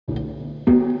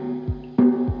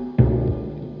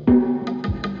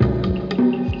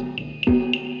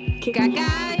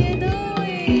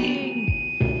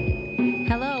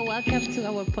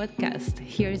podcast.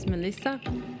 Here is Melissa,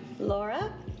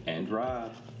 Laura, and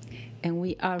Rob. And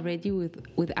we are ready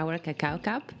with our cacao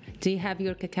cup. Do you have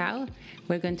your cacao?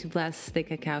 We're going to bless the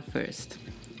cacao first.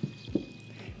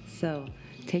 So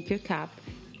take your cup.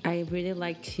 I really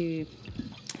like to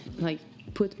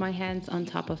put my hands on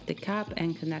top of the cup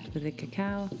and connect with the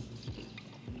cacao.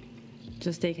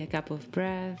 Just take a couple of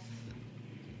breaths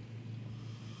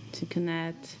to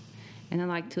connect. And I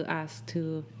like to ask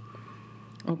to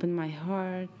open my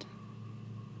heart,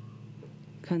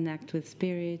 connect with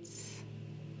spirits,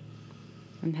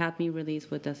 and help me release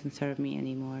what doesn't serve me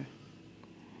anymore.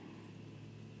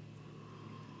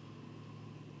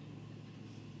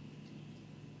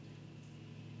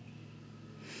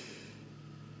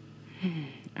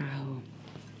 Oh.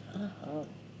 Oh.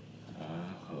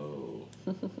 Oh.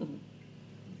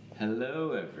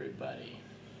 Hello, everybody.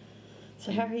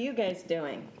 so how are you guys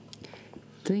doing?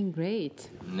 Doing great.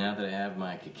 Now that I have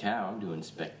my cacao, I'm doing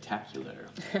spectacular.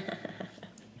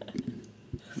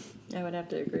 I would have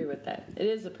to agree with that. It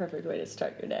is the perfect way to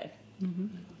start your day.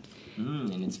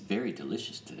 And it's very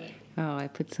delicious today. Oh, I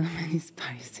put so many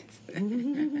spices.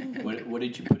 What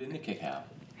did you put in the cacao?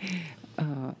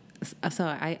 So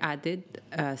I added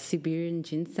Siberian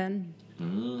ginseng.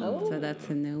 Oh. So that's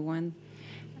a new one.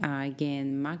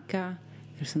 Again, maca.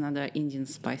 There's another Indian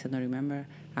spice I don't remember.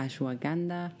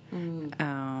 Ashwagandha.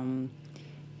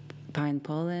 Pine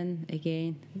pollen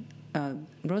again.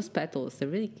 Rose petals. They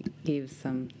really give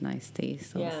some nice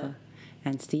taste also.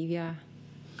 And stevia.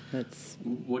 That's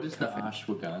What is the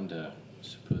ashwagandha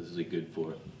supposedly good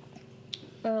for?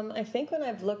 I think when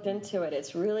I've looked into it,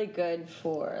 it's really good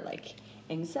for like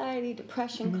anxiety,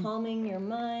 depression, calming your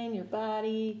mind, your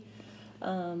body,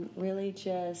 really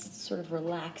just sort of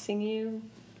relaxing you.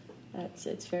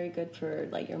 It's very good for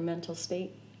like your mental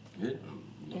state. Good.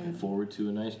 Looking forward to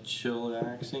a nice,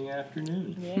 chillaxing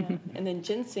afternoon. Yeah, and then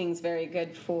ginseng's very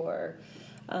good for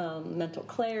mental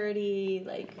clarity,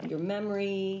 like your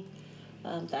memory,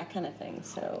 that kind of thing.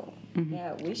 So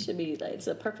yeah, we should be. Like, it's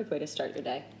a perfect way to start your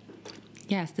day.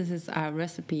 Yes, this is a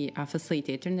recipe a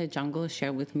facilitator in the jungle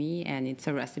shared with me, and it's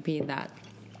a recipe that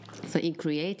he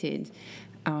created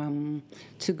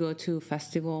to go to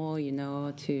festival,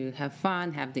 to have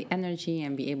fun, have the energy,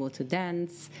 and be able to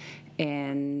dance,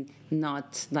 and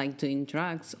not like doing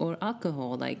drugs or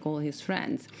alcohol like all his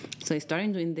friends. So he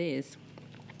started doing this.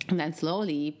 And then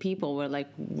slowly people were like,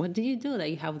 what do you do?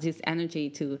 Like, you have this energy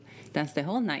to dance the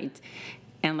whole night.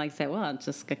 And like say, well,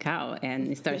 just cacao,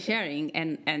 and start sharing,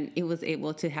 and it was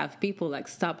able to have people like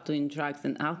stop doing drugs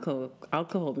and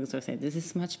alcohol because they said this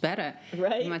is much better,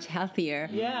 Right. much healthier,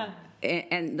 Yeah.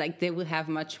 and like they will have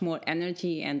much more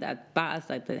energy, and that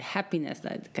buzz, like the happiness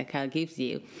that cacao gives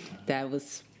you, that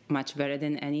was much better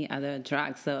than any other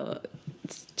drug. So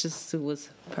it was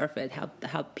perfect.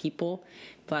 Help people,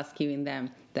 plus giving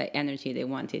them the energy they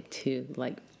wanted to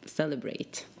like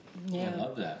celebrate. Yeah. I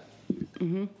love that.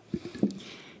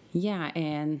 Yeah,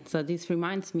 and so this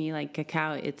reminds me, like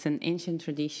cacao, it's an ancient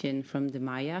tradition from the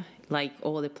Maya, like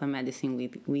all the plant medicine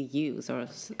we use, or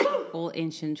all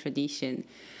ancient tradition.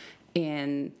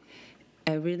 And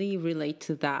I really relate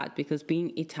to that because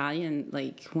being Italian,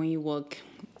 like when you walk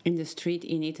in the street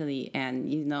in Italy,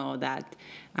 and you know that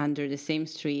under the same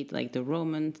street, like the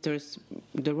Romans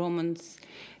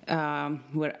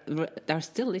are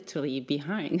still literally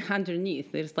behind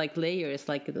underneath. There's like layers,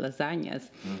 like lasagnas.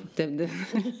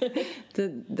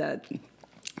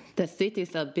 The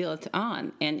cities are built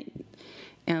on, and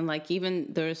like even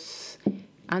there's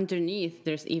underneath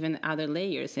there's even other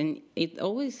layers, and it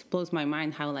always blows my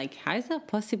mind how is that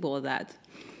possible that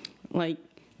like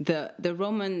the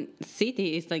Roman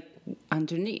city is like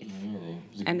underneath.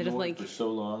 Yeah, and there's like for so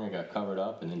long it got covered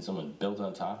up, and then someone built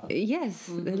on top of it. Yes,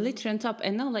 literally on top.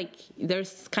 And now like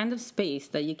there's kind of space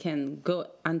that you can go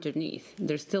underneath.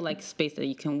 There's still like space that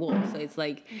you can walk. So it's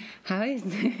like, how is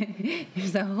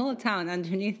there's a whole town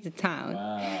underneath the town?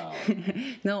 Wow.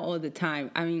 Not all the time.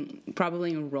 I mean,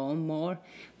 probably in Rome more.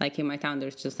 Like in my town,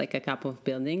 there's just like a couple of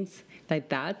buildings like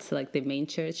that. So like the main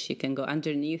church, you can go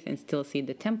underneath and still see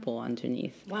the temple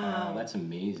underneath. Wow. That's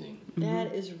amazing.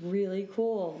 That is really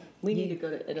cool. We need to go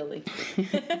to Italy.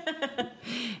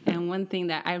 And one thing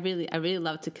that I really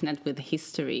love to connect with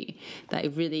history, that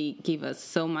it really gives us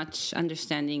so much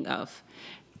understanding of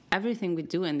everything we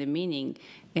do and the meaning.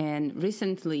 And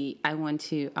recently I went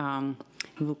to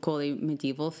we call it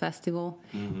medieval festival,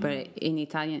 but in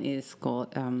Italian it's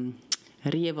called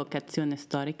rievocazione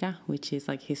storica, which is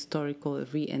like historical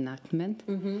reenactment.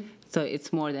 So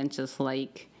it's more than just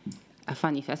like a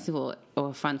funny festival or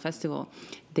a fun festival,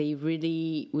 we're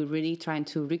really trying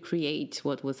to recreate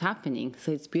what was happening.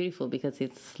 So it's beautiful because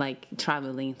it's like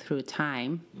traveling through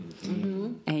time,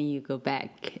 and you go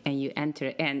back and you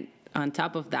enter, and on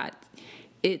top of that,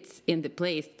 it's in the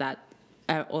place that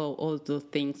all those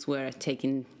things were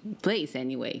taking place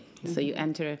anyway. So you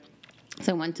enter.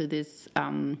 So I went to this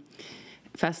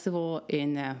festival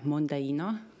in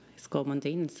Mondaino. It's called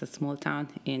Mondaino. It's a small town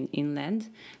in inland,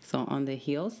 so on the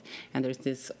hills. And there's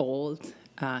this old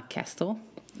castle.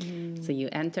 So you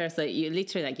enter. So you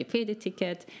literally you pay the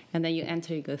ticket, and then you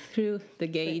enter. You go through the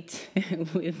gate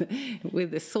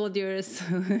with the soldiers.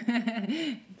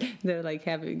 They're like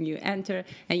having you enter,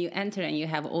 and you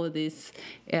have all this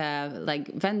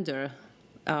vendor.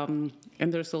 And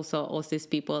there's also all these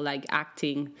people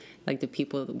acting like the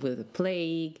people with the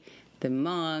plague, the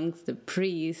monks, the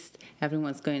priests,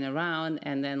 everyone's going around,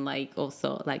 and then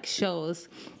also shows.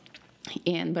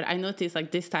 But I noticed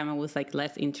this time I was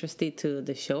less interested to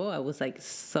the show. I was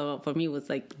so for me it was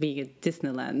being at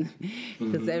Disneyland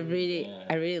because I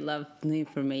really love new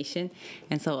information.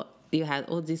 And so you had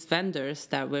all these vendors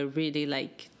that were really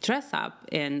dress up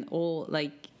and all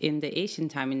in the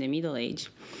ancient time, in the Middle Age.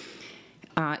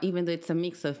 Even though it's a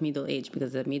mix of Middle Age,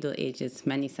 because the Middle Age is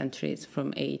many centuries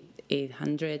from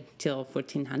 800 till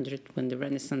 1400 when the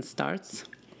Renaissance starts.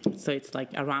 So it's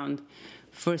around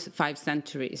first 5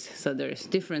 centuries. So there's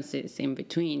differences in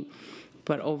between.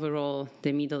 But overall,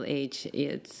 the Middle Age,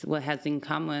 it's what has in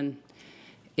common.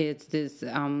 It's this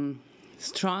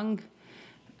strong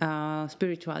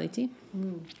spirituality.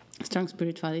 Strong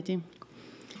spirituality.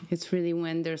 It's really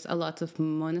when there's a lot of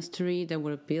monasteries that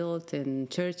were built and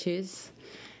churches,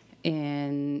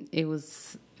 and it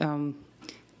was, and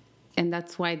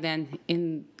that's why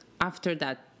then after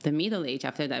that, the Middle Age,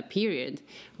 after that period,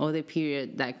 or the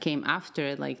period that came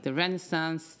after, the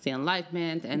Renaissance, the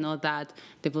Enlightenment, and all that,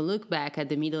 they will look back at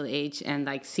the Middle Age and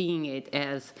seeing it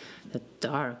as the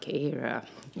dark era.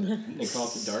 They call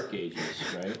it the Dark Ages,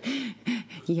 right?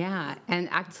 Yeah, and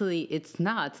actually it's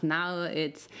not. Now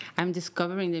I'm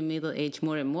discovering the Middle Age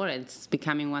more and more. It's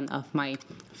becoming one of my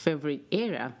favorite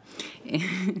era.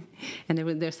 And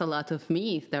there's a lot of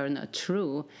myths that are not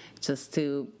true, just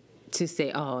to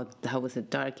say, oh, that was a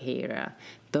dark era.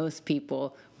 Those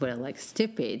people were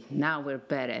stupid. Now we're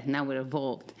better. Now we're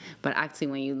evolved. But actually,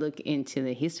 when you look into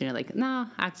the history, you're no,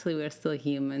 actually, we're still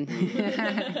human,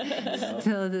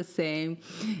 still the same.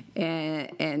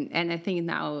 And I think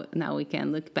now we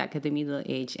can look back at the Middle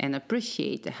Age and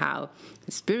appreciate how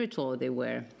spiritual they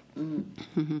were.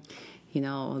 Mm-hmm.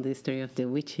 The history of the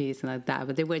witches and that.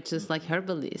 But they were just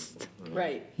herbalists,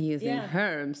 right? Using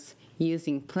herbs,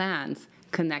 using plants,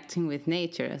 connecting with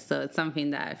nature. So it's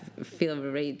something that I feel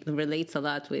relates a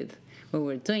lot with what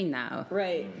we're doing now.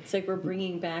 Right. It's we're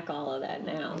bringing back all of that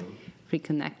now.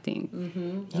 Reconnecting.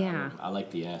 Mm-hmm. Yeah. I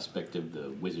like the aspect of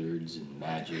the wizards and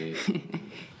magic.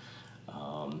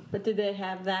 But did they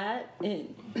have that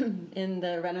in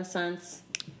the Renaissance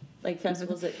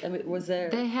festivals? Was there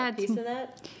a piece of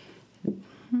that?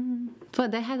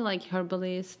 But they had Mm-hmm.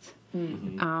 herbalists.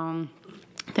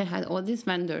 They had all these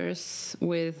vendors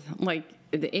with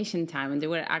the ancient time, and they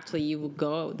were actually, you would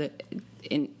go to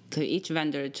each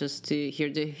vendor just to hear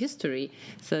the history.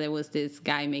 So there was this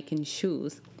guy making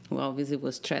shoes. Well, obviously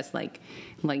was dressed like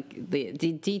the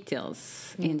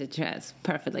details in the dress,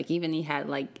 perfect. Even he had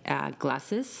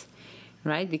glasses,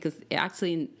 right? Because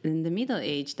actually in the Middle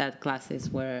Age that glasses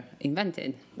were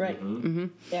invented. Right. Mm-hmm.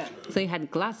 Yeah. So he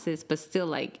had glasses, but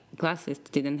still glasses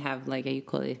didn't have you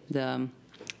call it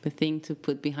the thing to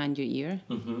put behind your ear,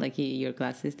 your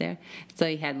glasses there. So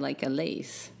he had a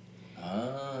lace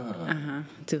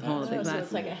to hold the glasses.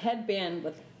 So it's a headband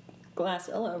with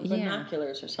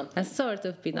binoculars or something. A sort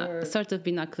of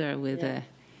binocular with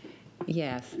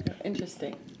yes.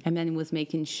 Interesting. And then he was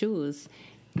making shoes.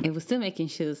 It was still making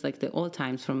shoes the old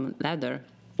times from leather.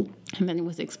 And then he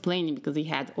was explaining, because he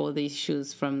had all these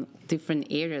shoes from different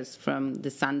areas, from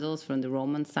the sandals, from the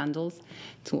Roman sandals,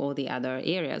 to all the other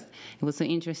areas. It was so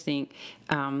interesting.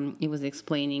 He was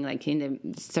explaining, in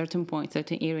a certain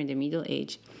area in the Middle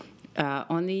Age,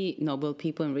 only noble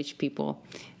people and rich people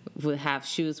would have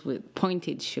shoes with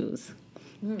pointed shoes.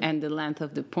 And the length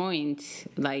of the point,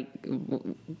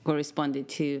 corresponded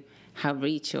to how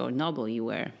rich or noble you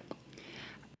were.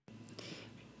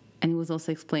 And he was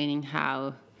also explaining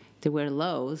how there were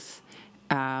laws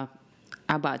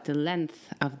about the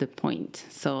length of the point.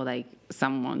 So,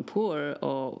 someone poor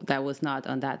or that was not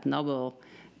on that noble,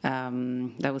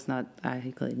 that was not,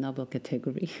 I call it noble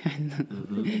category,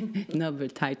 noble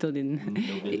title in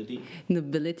nobility.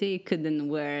 Nobility couldn't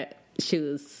wear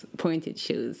shoes, pointed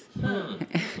shoes.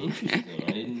 Interesting.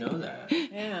 I didn't know that.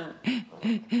 Yeah.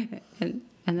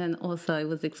 And then also I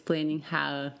was explaining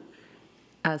how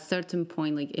at a certain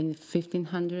point, like in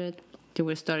 1500, they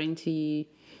were starting to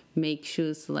make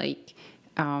shoes like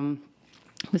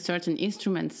with certain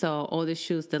instruments. So all the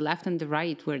shoes, the left and the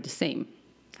right, were the same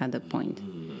at that point.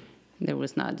 There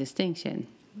was not a distinction.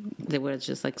 They were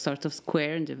just like sort of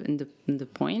square in the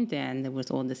point, and it was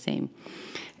all the same.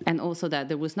 And also that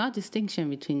there was not distinction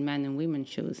between men and women's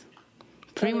shoes.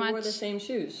 Pretty They much wore the same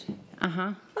shoes.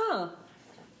 Uh-huh. Oh,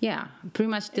 Yeah, pretty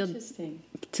much interesting.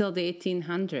 till the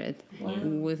 1800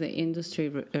 with the industry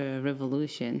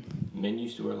revolution. Men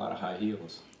used to wear a lot of high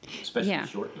heels, especially Yeah.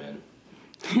 short men.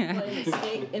 Well,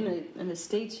 in the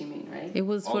States, you mean, right? It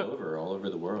was All over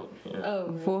the world. Yeah. Oh,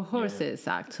 really? for horses,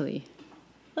 actually.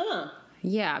 Huh.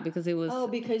 Yeah, because it was... Oh,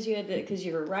 because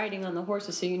you were riding on the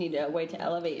horses, so you need a way to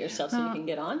elevate yourself so you can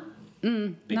get on?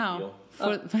 Big no. deal.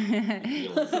 For, Big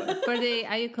deal. for the,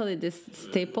 how you call it, this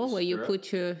staple, where you Stirrup?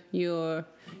 put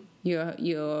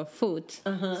your foot,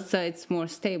 so it's more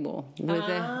stable with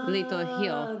a little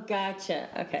heel. Oh, gotcha.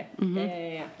 Okay.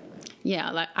 Yeah.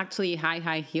 Yeah, like actually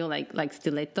high heel, like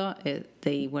stiletto,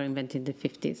 they were invented in the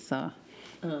 50s. So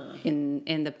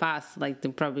in the past, like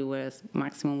there probably was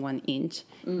maximum 1 inch,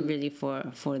 really for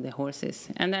the horses,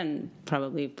 and then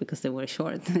probably because they were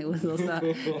short, it was also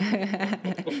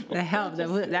the help that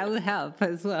would help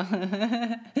as well.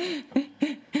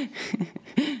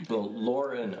 Well,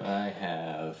 Laura and I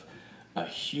have a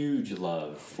huge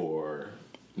love for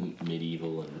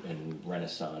medieval and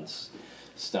Renaissance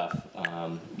stuff.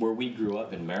 Where we grew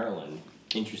up in Maryland,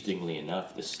 interestingly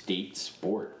enough, the state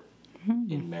sport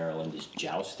in Maryland is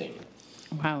jousting.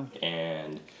 Wow.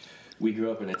 And we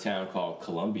grew up in a town called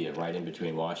Columbia, right in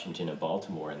between Washington and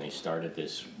Baltimore, and they started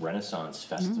this Renaissance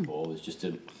festival. It was just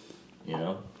a,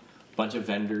 bunch of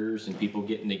vendors and people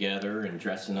getting together and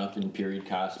dressing up in period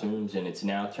costumes, and it's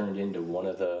now turned into one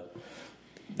of the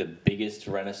biggest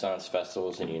Renaissance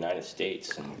festivals in the United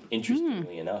States. And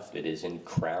interestingly enough, it is in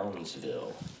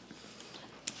Crownsville.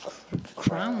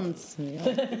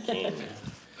 Crownsville. King.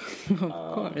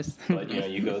 Of course. But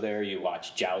you go there, you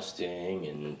watch jousting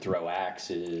and throw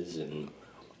axes, and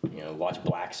watch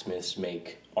blacksmiths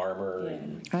make armor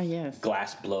and Yes.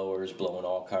 glass blowers blowing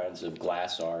all kinds of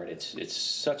glass art. It's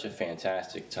such a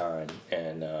fantastic time,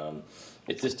 and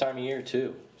it's this time of year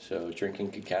too. So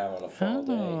drinking cacao on a fall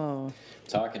day,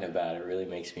 talking about it really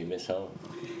makes me miss home.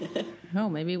 Oh,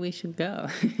 maybe we should go.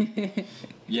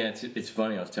 Yeah, it's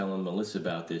funny. I was telling Melissa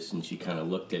about this, and she kind of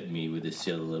looked at me with this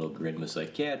silly little grin and was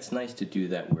like, yeah, it's nice to do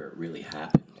that where it really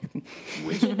happened.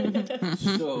 Which,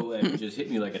 so it just hit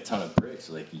me like a ton of bricks.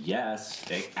 Like, yes,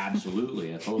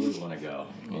 absolutely, I totally want to go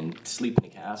and sleep in a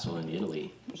castle in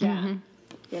Italy. Yeah.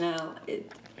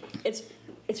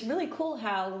 It's really cool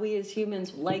how we as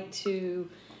humans like to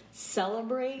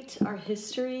celebrate our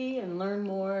history and learn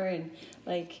more and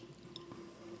like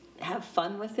have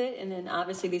fun with it. And then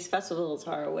obviously these festivals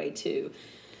are a way to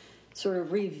sort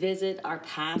of revisit our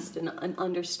past and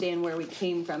understand where we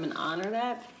came from and honor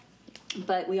that.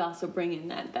 But we also bring in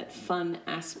that fun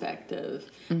aspect of,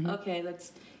 okay,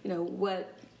 let's,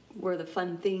 what were the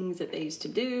fun things that they used to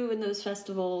do in those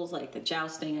festivals, like the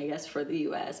jousting, I guess, for the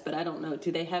U.S., but I don't know.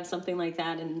 Do they have something like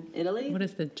that in Italy? What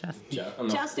is the jousting?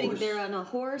 Jousting, they're on a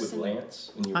horse. With and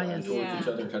lance, and you run yes. towards each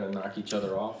other and try to knock each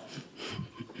other off.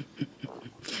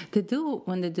 They do,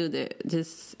 when they do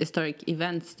this historic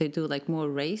events, they do like more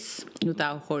race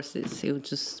without horses. It was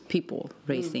just people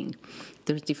racing.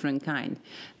 There's different kind.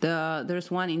 There's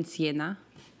one in Siena,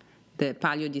 the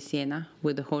Palio di Siena,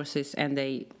 with the horses,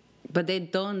 but they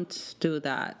don't do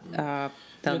that.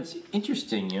 It's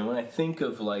interesting, when I think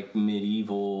of like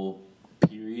medieval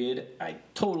period, I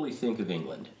totally think of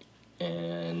England.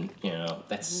 And,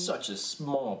 that's such a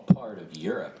small part of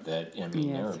Europe that,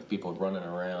 there are people running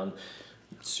around,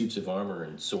 suits of armor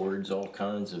and swords, all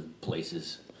kinds of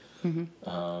places.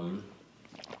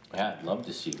 Yeah, I'd love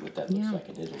to see what that looks like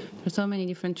in Italy. There's so many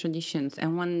different traditions.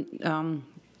 And one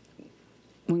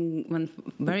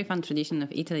very fun tradition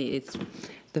of Italy is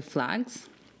the flags.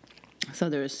 So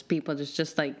there's people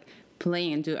just like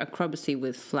playing and do acrobacy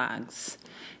with flags.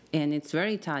 And it's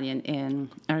very Italian. And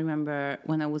I remember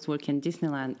when I was working in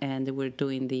Disneyland and they were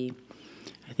doing the,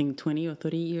 I think, 20 or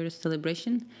 30 years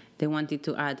celebration, they wanted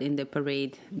to add in the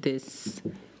parade this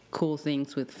cool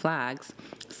things with flags.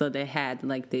 So they had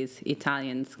like these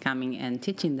Italians coming and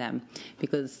teaching them,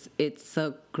 because it's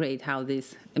so great how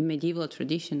these medieval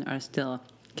traditions are still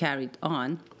carried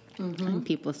on and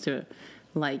people still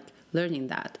like learning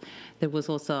that. There was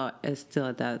also still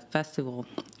at that festival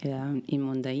in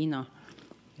Mondaino,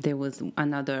 there was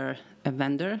another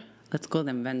vendor let's call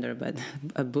them vendor, but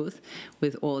a booth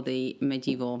with all the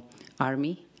medieval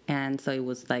army. And so it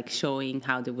was like showing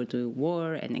how they were doing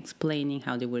war and explaining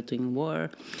how they were doing war.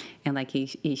 And like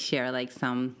he shared like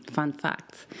some fun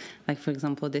facts. Like, for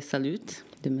example, the salute,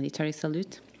 the military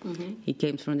salute, it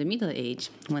came from the Middle Age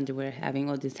when they were having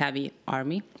all this heavy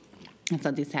army. And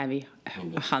so this heavy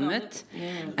helmet.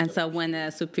 Yeah. And so when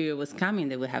a superior was coming,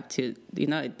 they would have to,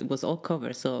 it was all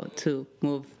covered. So to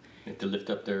move, They had to lift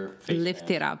up their face lift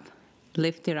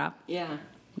it up Yeah.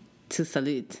 to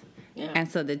salute. Yeah.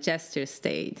 And so the gesture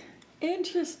stayed.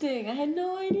 Interesting. I had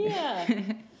no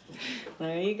idea.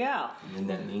 There you go. Isn't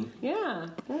that neat? Yeah,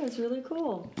 that is really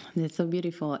cool. It's so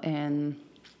beautiful. And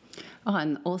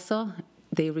also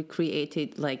they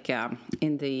recreated like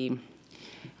in the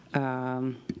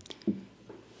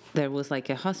there was like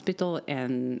a hospital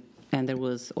and there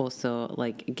was also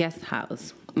like a guest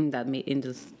house in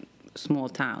this small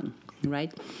town,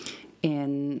 right?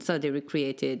 And so they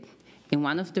recreated in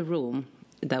one of the room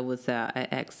that was an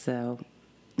ex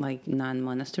like nun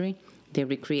monastery. They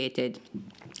recreated,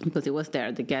 because it was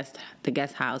there, the guest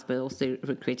house, but also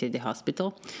recreated the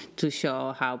hospital to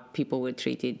show how people were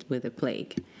treated with the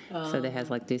plague. So they had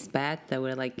like this bed that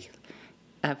were like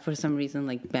for some reason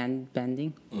like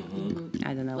bending.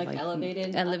 I don't know, Like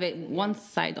elevated? One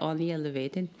side only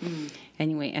elevated.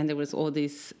 Anyway, and there was all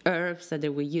these herbs that they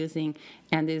were using,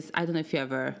 and this, I don't know if you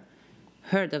ever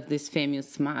heard of this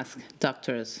famous mask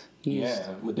doctors used.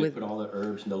 Yeah, would they put all the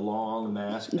herbs in the long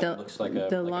mask that looks like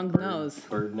a long bird, nose.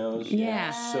 Bird nose. Yeah.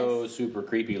 So super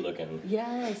creepy looking.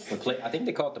 Yes. I think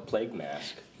they call it the plague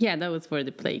mask. Yeah, that was for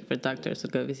the plague, for doctors who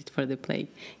go visit for the plague.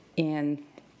 And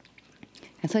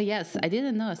so, yes, I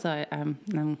didn't know. So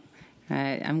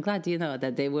I'm glad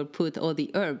that they would put all the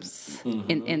herbs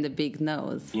in the big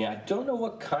nose. Yeah, I don't know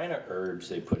what kind of herbs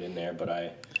they put in there, but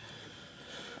I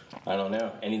don't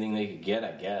know. Anything they could get,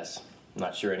 I guess. I'm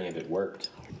not sure any of it worked.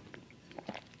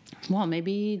 Well,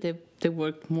 maybe they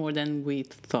worked more than we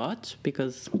thought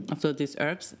because of all these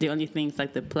herbs. The only things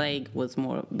like the plague was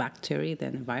more bacteria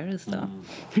than a virus, so.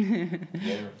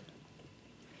 Yeah.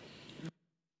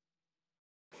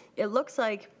 It looks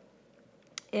like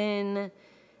in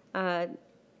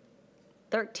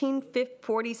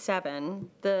 1347,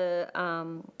 the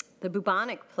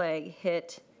bubonic plague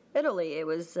hit Italy. It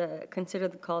was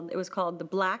called the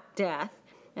Black Death,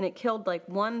 and it killed like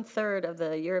 1/3 of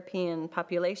the European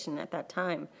population at that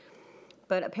time.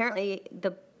 But apparently,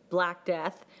 the Black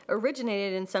Death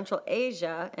originated in Central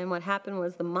Asia, and what happened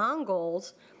was the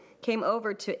Mongols came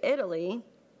over to Italy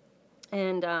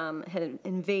and had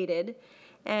invaded.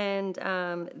 And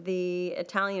the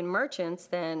Italian merchants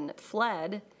then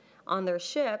fled on their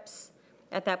ships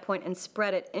at that point and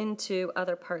spread it into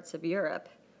other parts of Europe,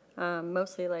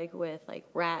 mostly like with like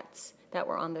rats that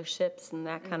were on their ships and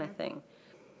that kind of thing.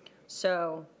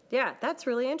 So yeah, that's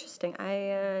really interesting.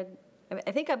 I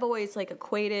think I've always like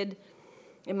equated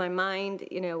in my mind,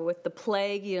 with the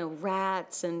plague,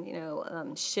 rats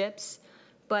and ships,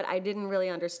 but I didn't really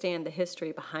understand the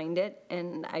history behind it,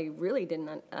 and I really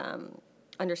didn't.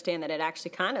 Understand that it actually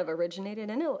kind of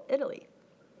originated in Italy.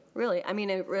 Really, I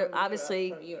mean,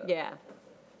 obviously, Europe. yeah,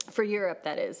 for Europe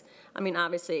that is. I mean,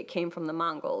 obviously it came from the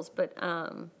Mongols, but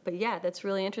yeah, that's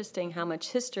really interesting how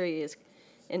much history is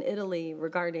in Italy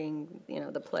regarding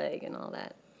the plague and all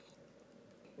that.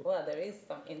 Well, there is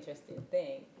some interesting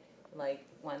thing. Like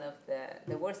one of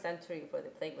the worst century for the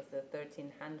plague was the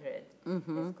 1300. It's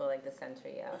called like the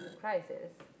century of the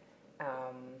crisis.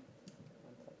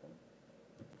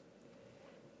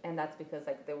 And that's because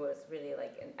like there was really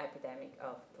like an epidemic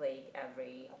of plague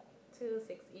every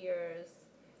 6 years,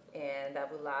 and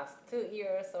that would last 2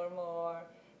 years or more.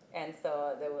 And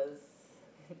so there was,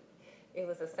 it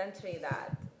was a century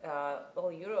that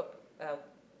all Europe,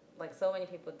 like so many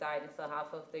people died, and so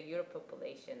half of the Europe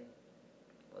population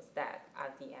was dead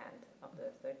at the end of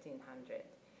the 1300.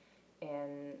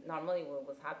 And normally what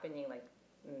was happening, like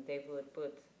they would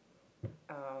put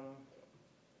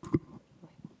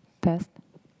test.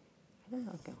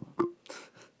 Okay.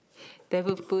 They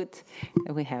would put.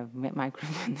 We have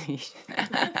microphone issue.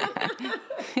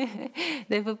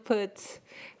 They would put,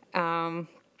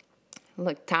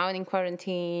 like town in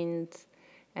quarantines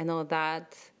and all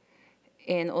that,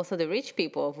 and also the rich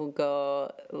people would go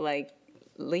like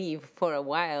leave for a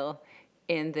while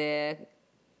in the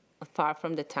far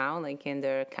from the town, like in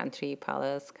their country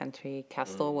palace, country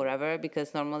castle, wherever,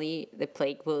 because normally the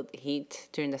plague would hit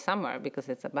during the summer because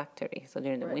it's a bacteria. So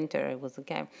during the winter it was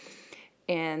okay.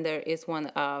 And there is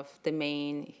one of the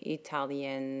main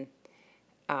Italian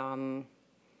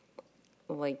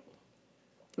like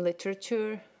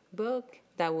literature book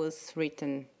that was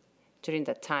written during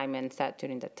that time and set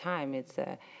during that time. It's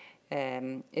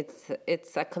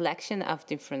a collection of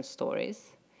different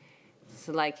stories.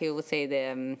 So like you would say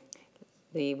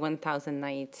the 1,000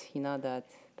 Nights,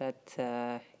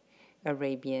 that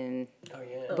Arabian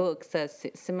books, a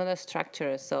similar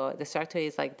structure. So the structure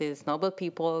is like these noble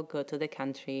people go to the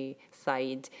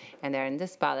countryside and they're in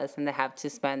this palace and they have to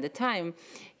spend the time,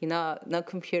 no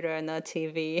computer, no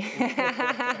TV.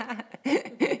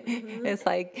 It's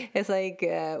like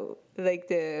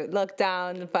the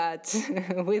lockdown, but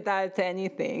without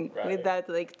anything, without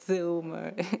like Zoom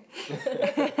or.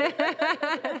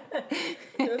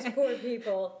 Those poor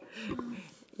people.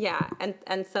 Yeah,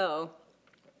 and so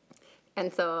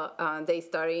they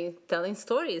started telling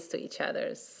stories to each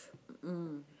other.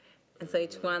 And so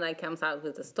each one comes out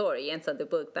with a story. And so the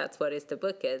book, that's what the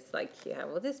book is. Like you have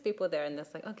all these people there and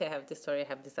it's like, okay, I have this story, I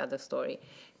have this other story.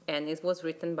 And it was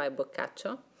written by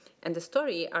Boccaccio. And the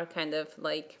story are kind of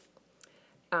like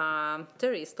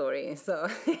dirty stories. So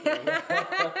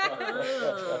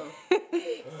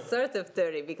sort of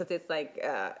dirty because it's like,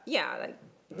 like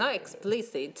not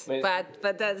explicit,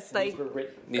 but that's like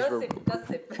these were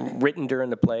gossip. written during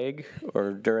the plague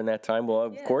or during that time. Well,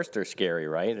 of course they're scary,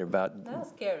 right? They're about Not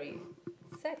scary,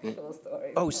 sexual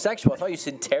stories. oh, sexual. I thought you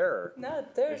said terror.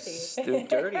 Not dirty. Dirty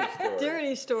stories.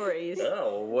 Dirty stories. Oh,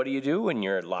 well, what do you do when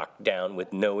you're locked down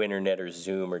with no internet or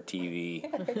Zoom or TV?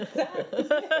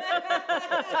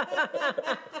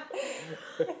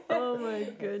 Oh my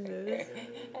goodness.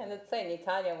 And it's in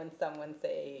Italian when someone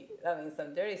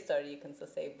some dirty story, you can still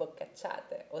say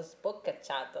boccacciate or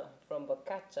sboccacciato from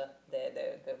Boccaccio,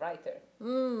 the writer.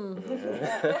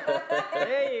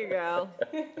 There you go.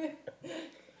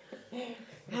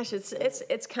 Gosh,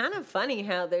 it's kind of funny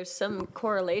how there's some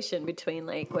correlation between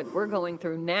like what we're going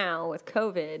through now with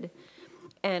COVID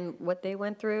and what they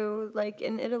went through like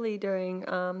in Italy during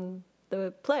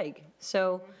the plague.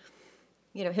 So,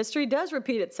 history does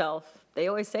repeat itself. They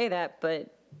always say that,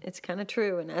 but it's kind of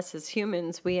true. And us as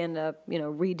humans, we end up,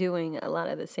 redoing a lot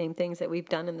of the same things that we've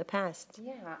done in the past.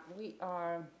 Yeah, we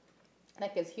are,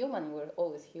 like as human, we're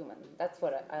always human. That's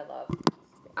what I love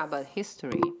about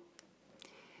history.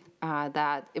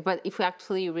 But if we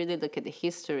actually really look at the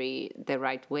history the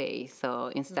right way,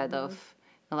 so instead of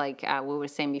like we were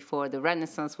saying before, the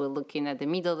Renaissance, we're looking at the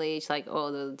Middle Age, like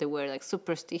they were like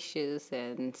superstitious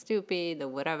and stupid or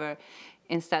whatever,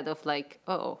 instead of like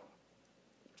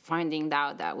finding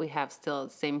out that we have still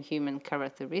the same human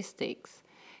characteristics.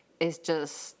 It's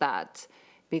just that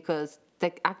because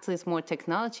actually it's more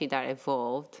technology that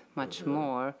evolved much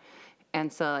more,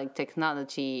 and so like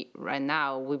technology right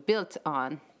now we built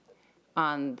on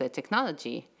the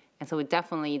technology, and so we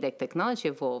definitely the technology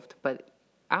evolved, but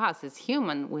us as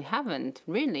human we haven't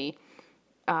really,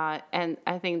 and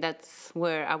I think that's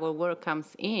where our work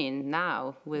comes in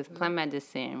now with plant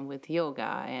medicine, with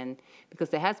yoga, and because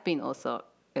there has been also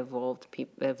evolved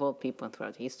people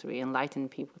throughout history,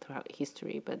 enlightened people throughout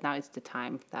history, but now it's the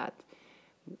time that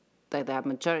the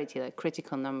majority, like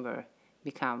critical number,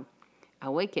 become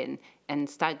awakened and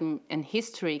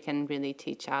history can really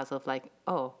teach us of like,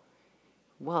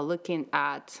 looking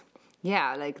at,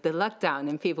 like the lockdown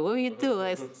and people, what do you do?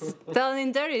 Like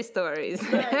telling dirty stories.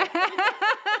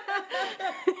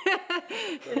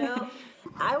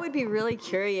 I would be really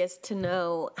curious to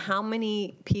know how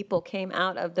many people came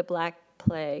out of the Black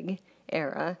Plague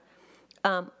era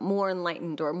more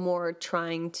enlightened or more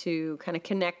trying to kind of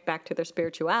connect back to their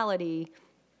spirituality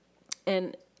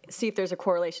and see if there's a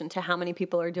correlation to how many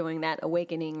people are doing that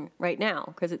awakening right now,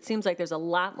 because it seems like there's a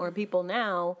lot more people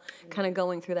now kind of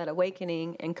going through that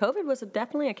awakening, and COVID was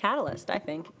definitely a catalyst, I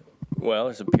think. Well,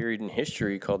 there's a period in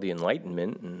history called the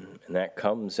Enlightenment, and that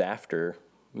comes after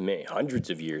hundreds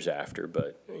of years after,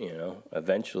 but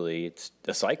eventually it's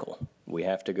a cycle. We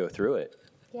have to go through it.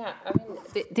 Yeah, I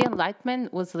mean, the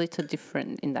Enlightenment was a little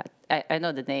different in that. I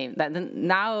know the name.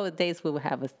 Nowadays we will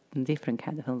have a different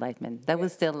kind of enlightenment. That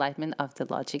was the enlightenment of the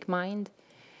logic mind.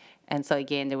 And so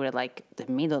again, they were like the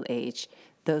Middle Age,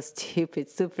 those stupid,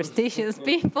 superstitious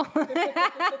people.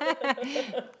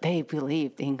 They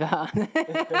believed in God.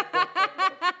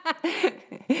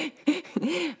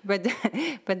 But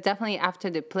definitely after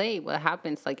the plague, what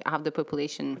happens, like half the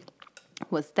population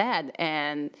was dead,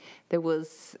 and there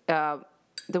was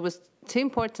two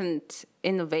important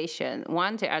innovation.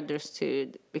 One, they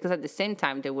understood, because at the same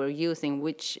time they were using,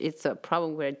 which it's a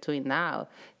problem we're doing now,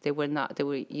 they were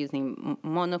using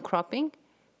monocropping.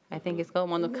 I think it's called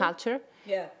monoculture.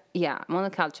 Yeah. Yeah,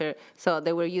 monoculture. So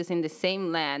they were using the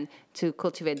same land to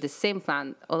cultivate the same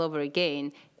plant all over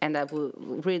again, and that will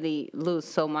really lose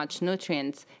so much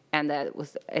nutrients, and that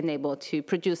was unable to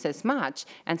produce as much.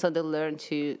 And so they learned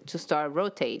to start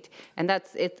rotate. And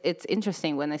that's it's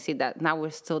interesting when I see that now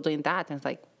we're still doing that, and it's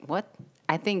like, what?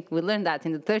 I think we learned that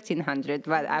in the 1300s,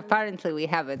 but apparently we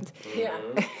haven't. Yeah.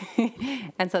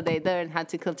 And so they learned how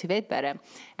to cultivate better.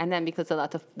 And then because a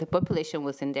lot of the population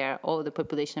was in there, all the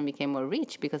population became more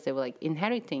rich because they were like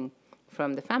inheriting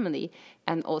from the family.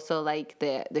 And also like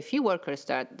the few workers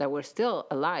that were still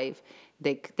alive,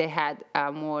 they had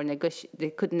they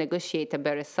could negotiate a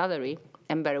better salary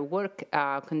and better work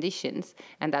conditions.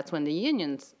 And that's when the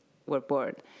unions were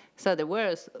born. So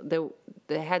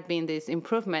there had been this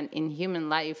improvement in human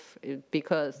life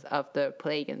because of the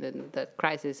plague and the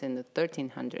crisis in the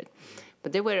 1300s.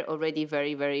 But they were already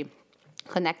very, very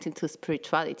connected to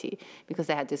spirituality because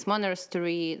they had this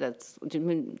monastery that's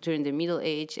during the Middle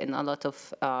Age, and a lot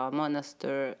of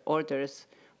monastery orders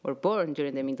were born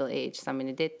during the Middle Age, San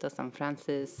Benedetto, San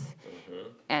Francis,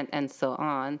 and so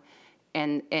on.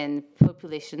 And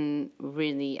population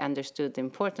really understood the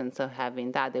importance of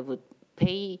having that. They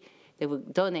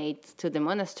would donate to the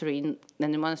monastery,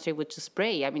 and the monastery would just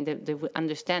pray. I mean, they would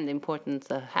understand the importance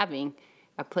of having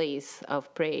a place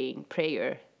of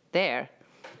prayer there.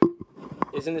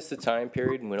 Isn't this the time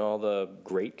period when all the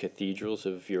great cathedrals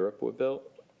of Europe were built?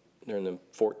 During the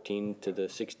 14th to the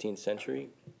 16th century?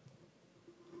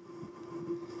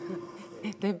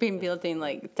 They've been building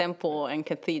like temple and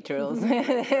cathedrals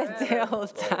the whole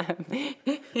time.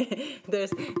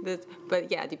 there's,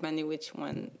 but yeah, depending which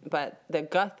one. But the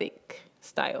Gothic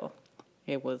style,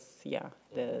 it was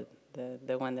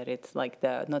the one that it's like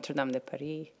the Notre Dame de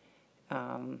Paris.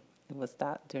 It was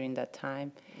that during that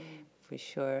time, for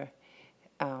sure.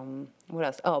 What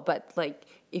else? Oh, but like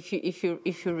if you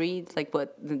read like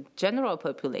what the general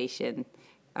population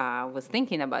was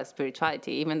thinking about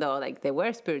spirituality, even though like they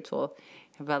were spiritual,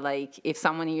 but like if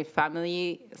someone in your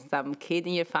family, some kid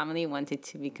in your family wanted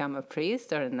to become a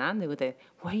priest or a nun, they would say,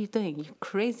 "What are you doing? You're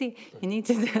crazy. You need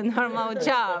to do a normal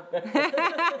job."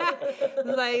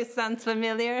 Like, sounds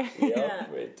familiar. Yeah,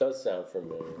 it does sound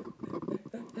familiar.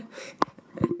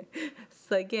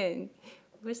 So again,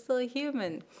 we're still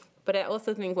human. But I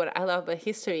also think what I love about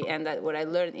history, and that what I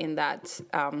learned in that,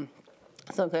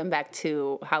 so going back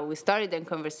to how we started the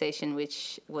conversation,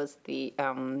 which was the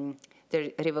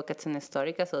Rivocazione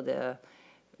Storica, so the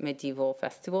medieval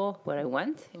festival where I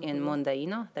went in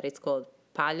Mondaino, that it's called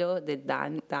Palio de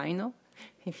Daino.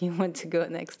 If you want to go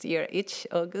next year, each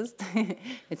August.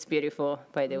 It's beautiful,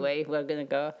 by the way. We're going to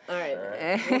go. All right.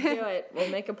 We'll do it. We'll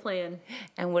make a plan.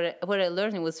 And what I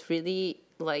learned was really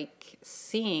like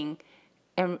seeing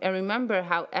and remember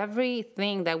how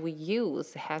everything that we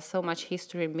use has so much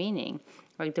history and meaning.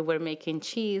 Like they were making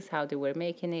cheese, how they were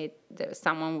making it.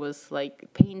 Someone was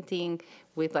like painting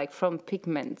with like from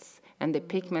pigments. And the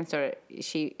pigments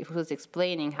she was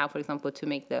explaining how, for example, to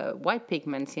make the white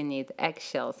pigments, you need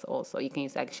eggshells also. You can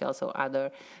use eggshells or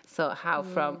other. So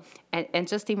how and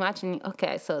just imagining,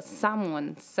 okay, so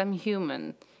some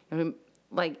human,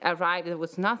 like arrived, there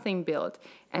was nothing built,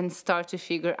 and start to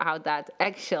figure out that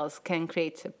eggshells can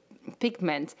create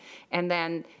pigment, and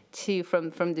then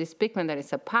from this pigment that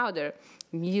is a powder,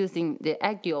 using the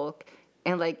egg yolk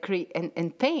and like create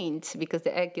and paint, because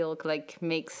the egg yolk like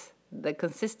makes the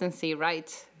consistency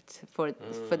right for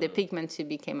the pigment to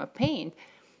become a paint.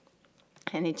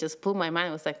 And it just blew my mind.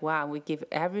 It was like, wow, we give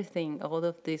everything, all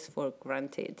of this for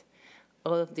granted.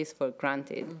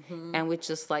 And we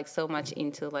just like so much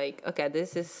into like, okay,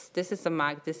 this is a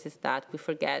mug, this is that. We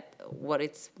forget what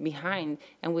it's behind,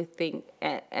 and we think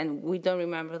and we don't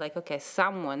remember like, okay,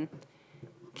 someone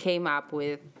came up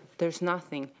with, there's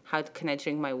nothing, how can I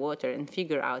drink my water, and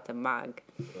figure out a mug.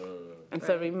 And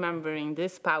so remembering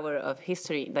this power of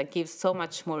history that gives so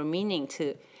much more meaning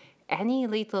to any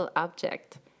little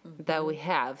object that we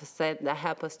have, that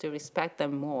help us to respect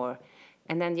them more.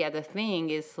 And then the other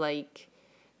thing is like,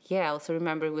 also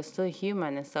remember we're still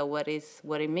human, and so what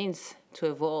it means to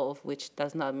evolve, which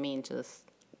does not mean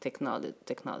just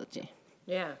technology.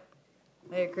 Yeah,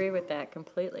 I agree with that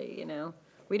completely. You know,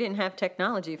 we didn't have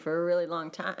technology for a really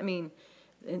long time. I mean,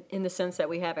 in the sense that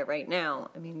we have it right now.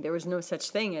 I mean, there was no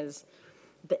such thing as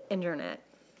the internet.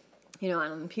 You know,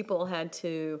 and people had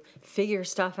to figure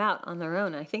stuff out on their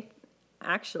own. I think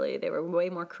actually they were way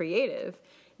more creative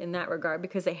in that regard,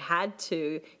 because they had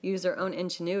to use their own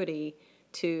ingenuity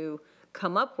to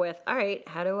come up with, all right,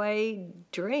 how do I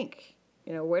drink?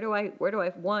 You know, where do I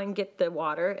one, get the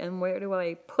water, and where do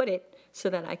I put it so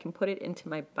that I can put it into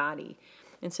my body?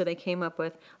 And so they came up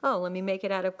with, let me make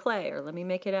it out of clay, or let me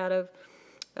make it out of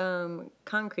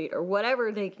concrete or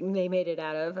whatever they made it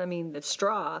out of. I mean, the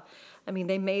straw. I mean,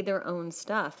 they made their own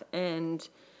stuff, and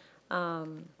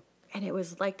it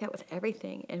was like that with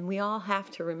everything. And we all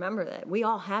have to remember that we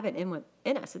all have it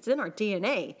in us. It's in our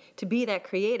DNA to be that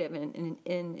creative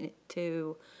and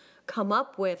to come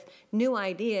up with new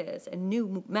ideas and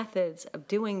new methods of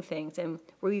doing things. And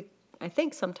we, I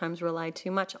think, sometimes rely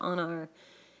too much on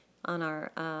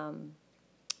our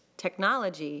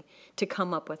technology to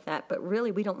come up with that. But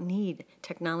really, we don't need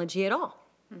technology at all.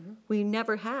 Mm-hmm. We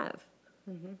never have.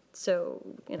 Mm-hmm. So,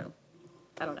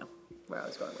 I don't know where I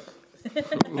was going with it.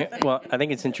 Yeah, well, I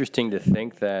think it's interesting to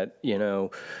think that,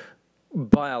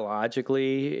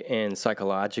 biologically and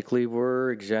psychologically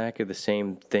we're exactly the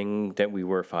same thing that we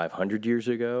were 500 years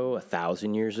ago,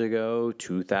 1,000 years ago,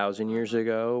 2,000 years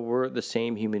ago. We're the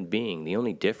same human being. The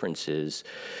only difference is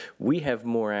we have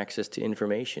more access to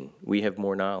information. We have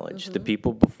more knowledge. Mm-hmm. The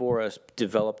people before us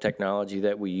developed technology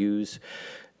that we use.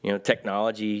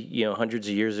 Technology, hundreds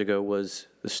of years ago was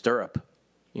the stirrup.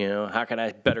 How can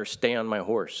I better stay on my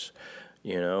horse?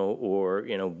 Or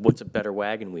what's a better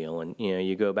wagon wheel? And,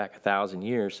 you go back 1,000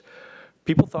 years,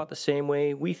 people thought the same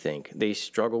way we think. They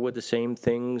struggle with the same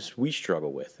things we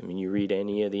struggle with. I mean, you read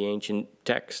any of the ancient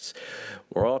texts,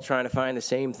 we're all trying to find the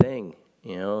same thing.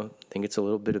 I think it's a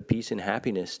little bit of peace and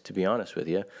happiness, to be honest with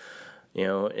you,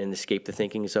 and escape the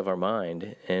thinkings of our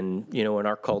mind. And, in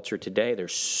our culture today,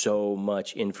 there's so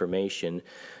much information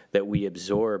that we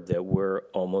absorb that we're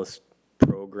almost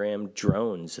programmed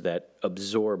drones that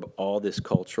absorb all this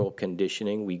cultural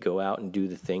conditioning. We go out and do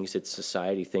the things that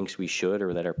society thinks we should,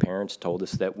 or that our parents told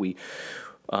us that we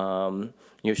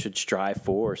should strive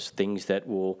for, things that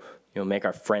will make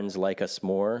our friends like us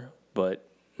more, but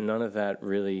none of that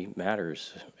really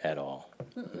matters at all.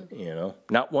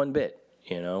 Not one bit.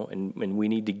 And we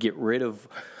need to get rid of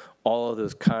all of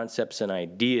those concepts and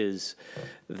ideas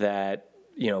that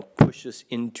push us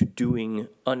into doing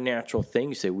unnatural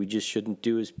things that we just shouldn't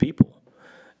do as people.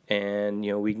 And,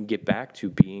 we can get back to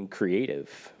being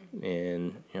creative.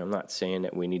 And, I'm not saying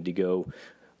that we need to go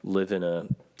live in a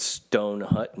stone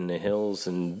hut in the hills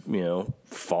and,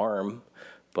 farm,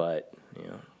 but,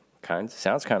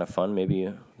 sounds kind of fun. Maybe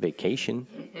a vacation.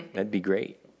 That'd be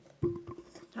great.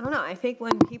 I don't know. I think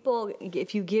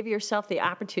if you give yourself the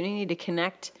opportunity to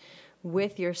connect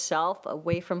with yourself,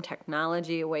 away from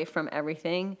technology, away from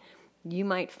everything, you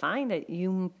might find that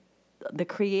the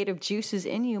creative juices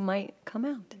in you might come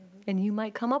out. Mm-hmm. And you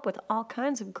might come up with all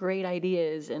kinds of great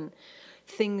ideas and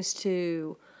things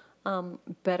to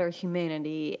better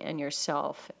humanity and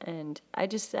yourself. And I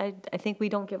think we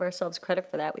don't give ourselves credit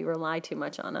for that. We rely too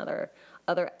much on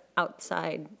other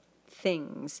outside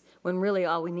things when really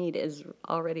all we need is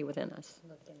already within us.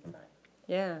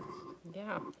 Yeah.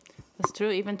 Yeah. That's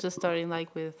true. Even just starting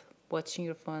with watching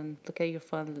your phone, look at your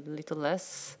phone a little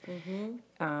less.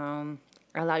 Mm-hmm.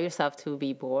 Allow yourself to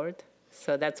be bored.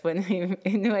 So that's when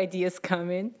new ideas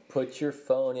come in. Put your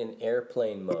phone in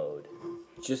airplane mode.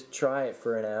 Just try it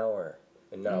for an hour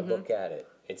and not look at it.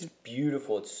 It's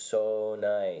beautiful. It's so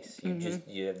nice.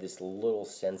 You have this little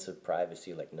sense of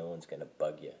privacy, like no one's gonna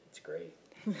bug you. It's great.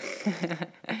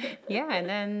 Yeah, and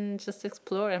then just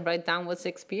explore and write down what's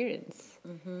experienced.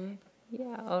 Mm-hmm.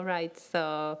 Yeah, all right.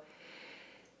 So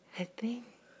I think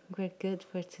we're good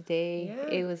for today.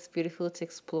 Yeah. It was beautiful to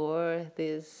explore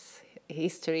this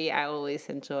history. I always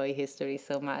enjoy history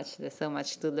so much. There's so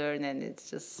much to learn, and it's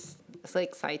just so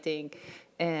exciting.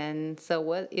 And so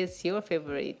what is your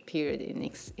favorite period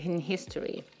in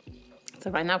history? So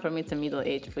right now for me it's the Middle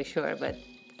Age for sure, but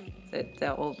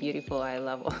they're all beautiful. I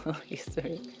love all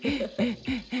history.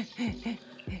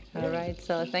 All right,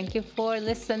 so thank you for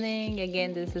listening.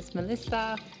 Again, this is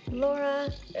Melissa,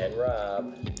 Laura, and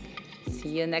Rob.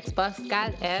 See you next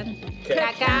podcast, and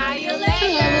Cacao you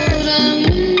later!